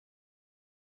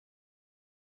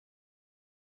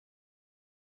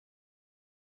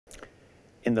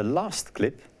In the last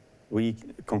clip, we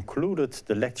concluded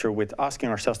the lecture with asking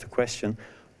ourselves the question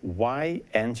why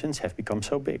engines have become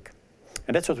so big.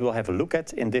 And that's what we'll have a look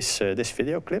at in this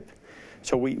video clip.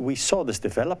 So we saw this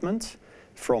development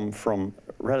from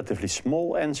relatively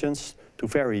small engines to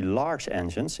very large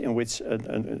engines in which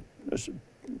a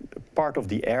part of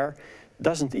the air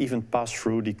doesn't even pass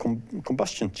through the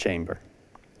combustion chamber.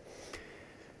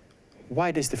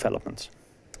 Why this development?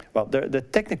 Well, the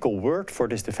technical word for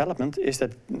this development is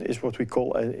what we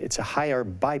call it's a higher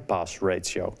bypass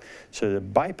ratio. So the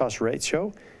bypass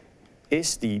ratio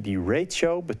is the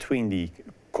ratio between the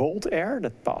cold air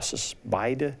that passes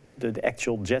by the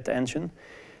actual jet engine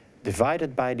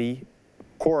divided by the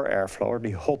core airflow, or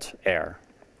the hot air.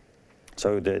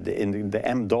 So the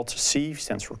m dot C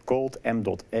stands for cold, m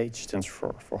dot H stands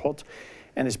for hot,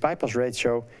 and this bypass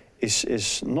ratio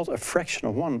is not a fraction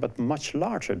of 1, but much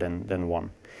larger than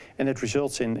 1. And it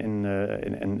results in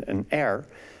an air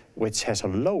which has a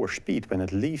lower speed when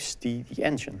it leaves the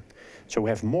engine. So we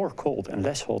have more cold and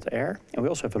less hot air, and we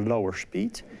also have a lower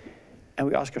speed. And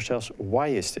we ask ourselves, why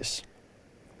is this?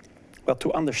 Well,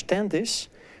 to understand this,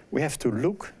 we have to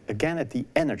look again at the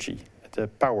energy, at the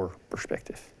power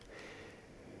perspective.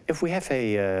 If we have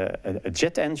a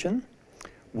jet engine,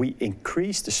 we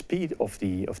increase the speed of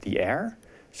the air.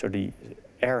 So the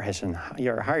air has a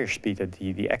higher speed at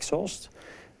the exhaust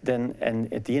than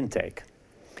at the intake.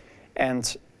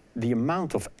 And the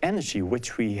amount of energy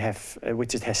which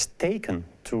it has taken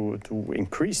to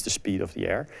increase the speed of the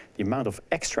air, the amount of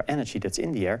extra energy that's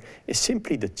in the air, is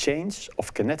simply the change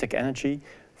of kinetic energy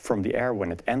from the air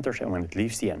when it enters and when it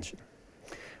leaves the engine.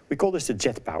 We call this the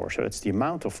jet power. So it's the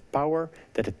amount of power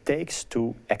that it takes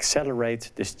to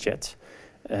accelerate this jet.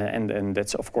 And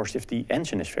that's, of course, if the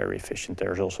engine is very efficient.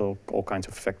 There's also all kinds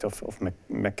of effect of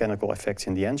mechanical effects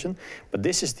in the engine. But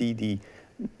this is the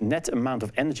net amount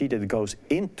of energy that goes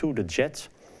into the jet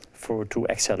to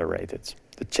accelerate it.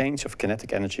 The change of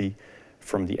kinetic energy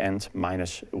from the end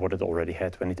minus what it already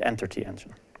had when it entered the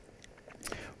engine.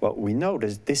 Well, we know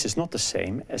that this is not the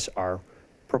same as our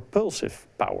propulsive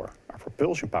power. Our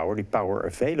propulsion power, the power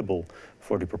available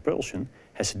for the propulsion,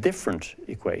 has a different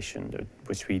equation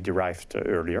which we derived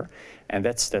earlier, and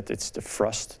that's that it's the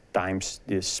thrust times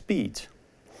the speed.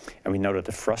 And we know that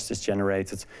the thrust is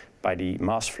generated by the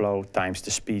mass flow times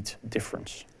the speed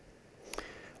difference.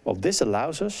 Well, this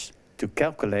allows us to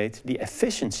calculate the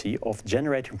efficiency of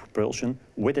generating propulsion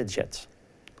with a jet.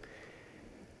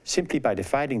 Simply by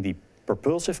dividing the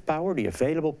propulsive power, the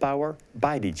available power,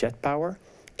 by the jet power,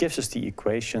 gives us the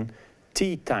equation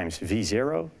T times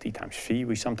V0, T times V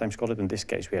we sometimes call it. In this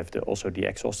case we have also the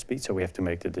exhaust speed, so we have to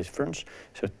make the difference.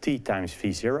 So T times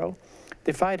V0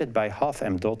 divided by half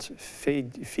m dot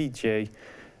Vj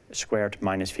squared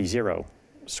minus V0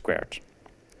 squared.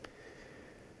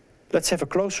 Let's have a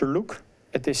closer look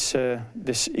at this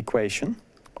equation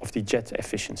of the jet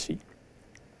efficiency.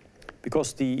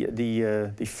 Because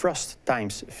the thrust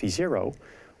times V0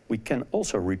 we can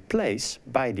also replace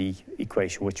by the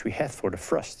equation which we have for the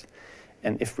thrust.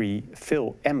 And if we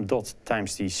fill m dot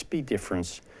times the speed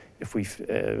difference, if we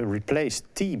replace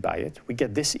t by it, we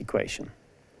get this equation.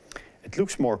 It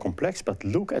looks more complex, but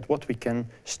look at what we can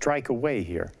strike away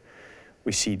here.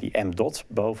 We see the m dot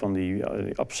both on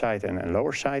the upside and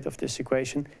lower side of this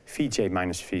equation. Vj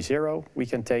minus V0 we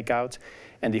can take out,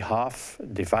 and the half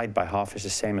divided by half is the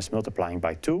same as multiplying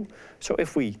by 2. So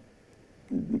if we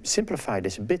simplify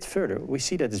this a bit further, we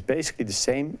see that it's basically the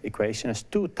same equation as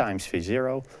 2 times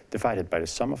V0 divided by the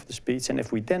sum of the speeds. And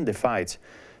if we then divide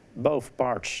both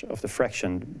parts of the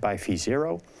fraction by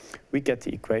V0, we get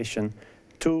the equation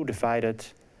 2 divided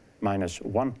minus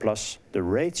 1 plus the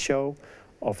ratio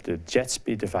of the jet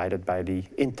speed divided by the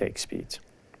intake speed.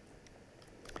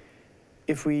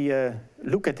 If we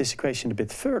look at this equation a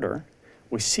bit further,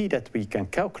 we see that we can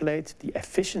calculate the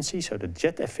efficiency, so the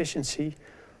jet efficiency,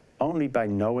 only by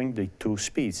knowing the two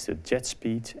speeds, the jet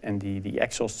speed and the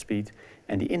exhaust speed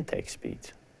and the intake speed.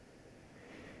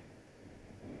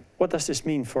 What does this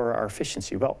mean for our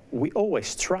efficiency? Well, we always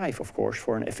strive, of course,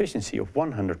 for an efficiency of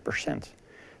 100%.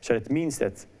 So it means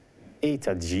that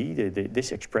eta g,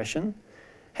 this expression,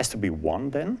 has to be 1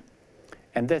 then.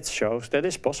 And that shows that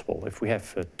is possible. If we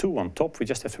have 2 on top, we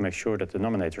just have to make sure that the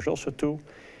denominator is also 2.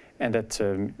 And that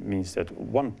means that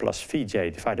 1 plus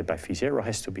Vj divided by V0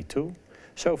 has to be 2.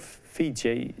 So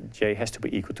Vj has to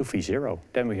be equal to V0.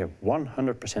 Then we have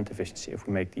 100% efficiency. If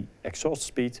we make the exhaust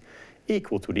speed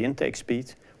equal to the intake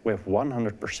speed, we have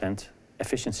 100%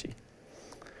 efficiency.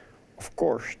 Of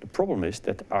course, the problem is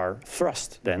that our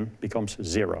thrust then becomes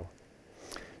 0.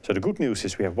 So the good news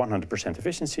is we have 100%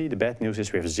 efficiency. The bad news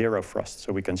is we have 0 thrust.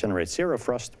 So we can generate 0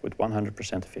 thrust with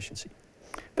 100% efficiency.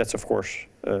 That's of course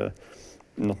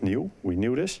not new, we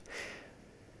knew this.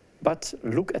 But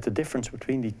look at the difference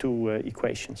between the two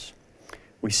equations.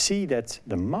 We see that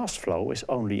the mass flow is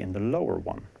only in the lower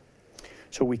one.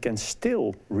 So we can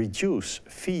still reduce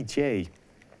Vj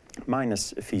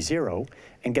minus V0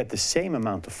 and get the same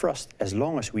amount of thrust as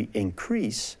long as we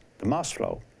increase the mass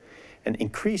flow. And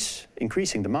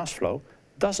increasing the mass flow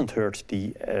doesn't hurt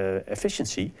the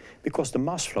efficiency because the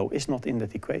mass flow is not in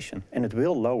that equation and it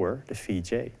will lower the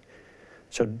Vj.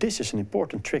 So this is an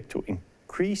important trick to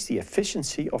increase the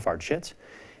efficiency of our jet,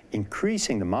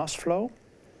 increasing the mass flow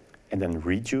and then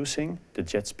reducing the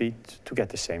jet speed to get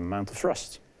the same amount of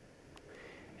thrust.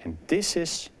 And this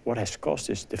is what has caused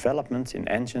this development in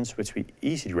engines, which we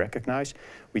easily recognize.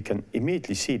 We can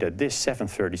immediately see that this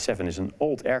 737 is an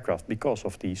old aircraft because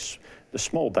of the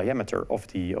small diameter of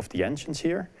the engines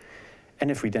here.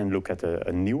 And if we then look at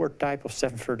a newer type of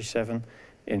 737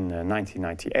 in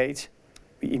 1998,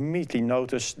 we immediately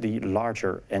notice the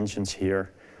larger engines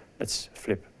here. Let's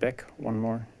flip back one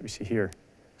more. We see here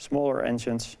smaller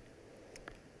engines,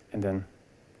 and then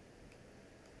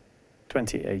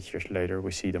 28 years later,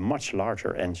 we see the much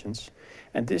larger engines.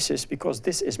 And this is because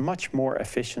this is much more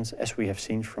efficient, as we have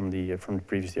seen from the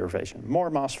previous derivation. More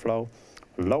mass flow,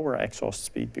 lower exhaust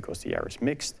speed because the air is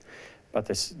mixed, but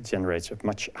this generates a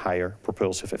much higher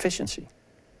propulsive efficiency.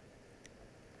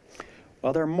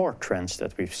 Well, there are more trends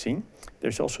that we've seen.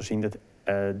 There's also seen that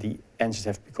the engines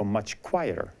have become much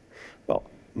quieter. Well,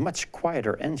 much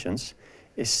quieter engines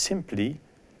is simply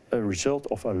a result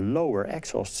of a lower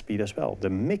exhaust speed as well. The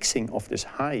mixing of this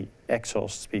high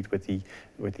exhaust speed with the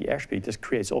airspeed, this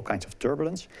creates all kinds of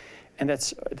turbulence, and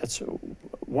that's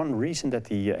one reason that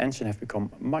the engine have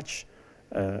become much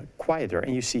quieter.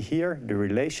 And you see here the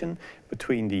relation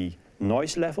between the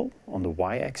noise level on the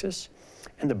y-axis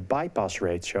and the bypass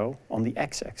ratio on the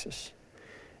x-axis.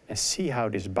 And see how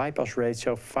this bypass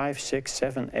ratio 5, 6,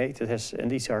 7, 8, it has,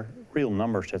 and these are real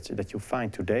numbers that you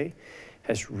find today,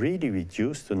 has really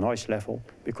reduced the noise level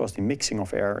because the mixing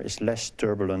of air is less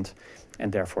turbulent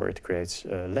and therefore it creates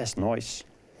less noise.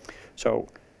 So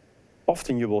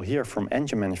often you will hear from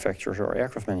engine manufacturers or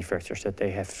aircraft manufacturers that they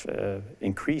have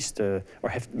increased or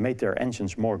have made their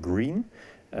engines more green,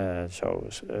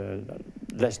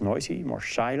 less noisy, more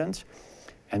silent,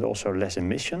 and also less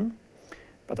emission.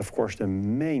 But of course the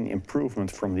main improvement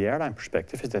from the airline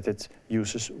perspective is that it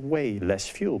uses way less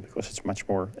fuel because it's much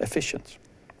more efficient.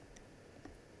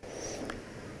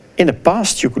 In the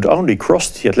past, you could only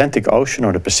cross the Atlantic Ocean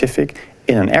or the Pacific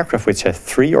in an aircraft which had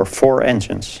 3 or 4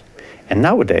 engines. And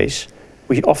nowadays,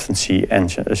 we often see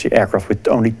aircraft with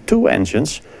only 2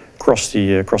 engines cross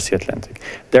the Atlantic.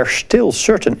 There are still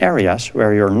certain areas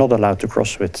where you're not allowed to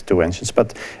cross with 2 engines,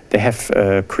 but they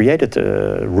have created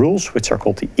rules which are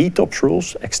called the ETOPS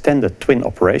rules, extended twin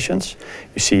operations.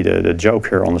 You see the joke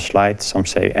here on the slide. Some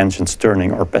say engines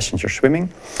turning or passengers swimming.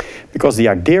 Because the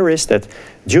idea is that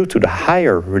due to the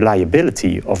higher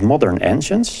reliability of modern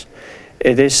engines,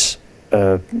 it is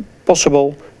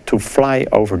possible to fly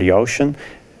over the ocean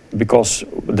because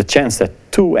the chance that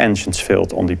 2 engines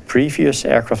failed on the previous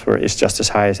aircraft is just as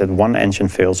high as that 1 engine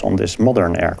fails on this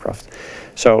modern aircraft.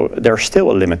 So there's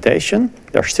still a limitation.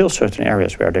 There are still certain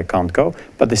areas where they can't go,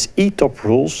 but this ETOP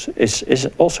rules is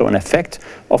also an effect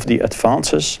of the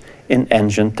advances in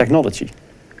engine technology.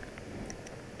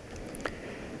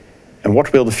 And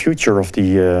what will the future of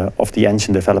the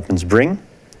engine developments bring?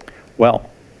 Well,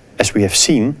 as we have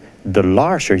seen, the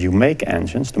larger you make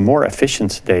engines, the more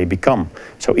efficient they become.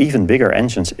 So even bigger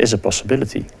engines is a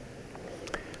possibility.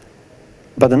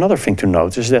 But another thing to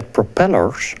note is that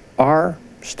propellers are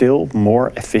still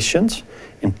more efficient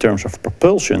in terms of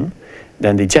propulsion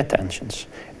than the jet engines.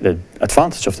 The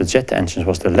advantage of the jet engines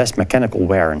was the less mechanical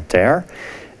wear and tear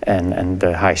and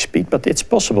the high speed, but it's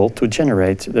possible to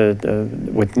generate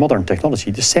with modern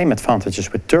technology the same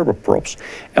advantages with turboprops.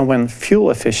 And when fuel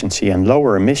efficiency and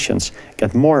lower emissions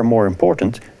get more and more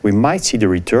important, we might see the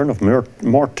return of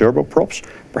more turboprops,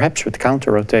 perhaps with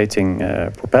counter-rotating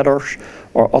propellers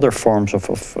or other forms of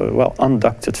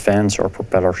unducted fans or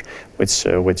propellers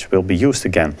which will be used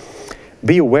again.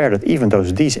 Be aware that even though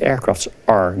these aircrafts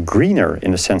are greener in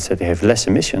the sense that they have less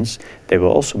emissions, they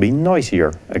will also be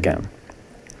noisier again.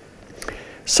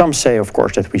 Some say, of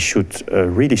course, that we should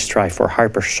really strive for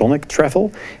hypersonic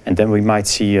travel, and then we might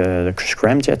see the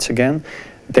scramjets again.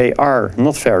 They are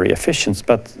not very efficient,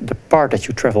 but the part that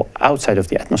you travel outside of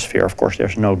the atmosphere, of course,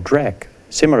 there's no drag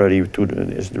Similarly to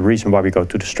is the reason why we go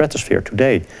to the stratosphere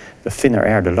today, the thinner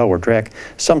air, the lower drag.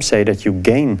 Some say that you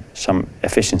gain some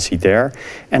efficiency there,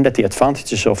 and that the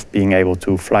advantages of being able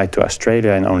to fly to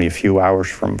Australia in only a few hours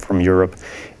from Europe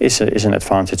is an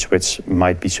advantage which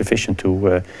might be sufficient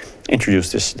to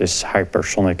introduce this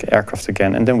hypersonic aircraft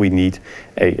again. And then we need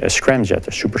a scramjet,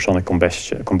 a supersonic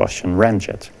combustion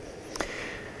ramjet.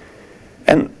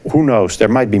 And who knows, there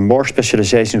might be more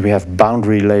specializations. We have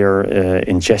boundary layer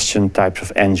ingestion types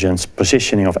of engines,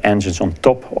 positioning of engines on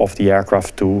top of the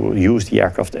aircraft to use the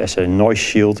aircraft as a noise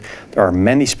shield. There are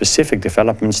many specific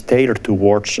developments tailored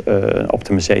towards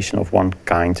optimization of one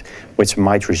kind, which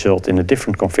might result in a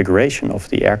different configuration of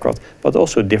the aircraft, but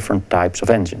also different types of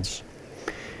engines.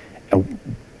 And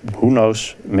who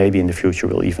knows, maybe in the future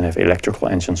we'll even have electrical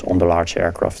engines on the large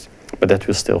aircraft, but that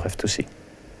we'll still have to see.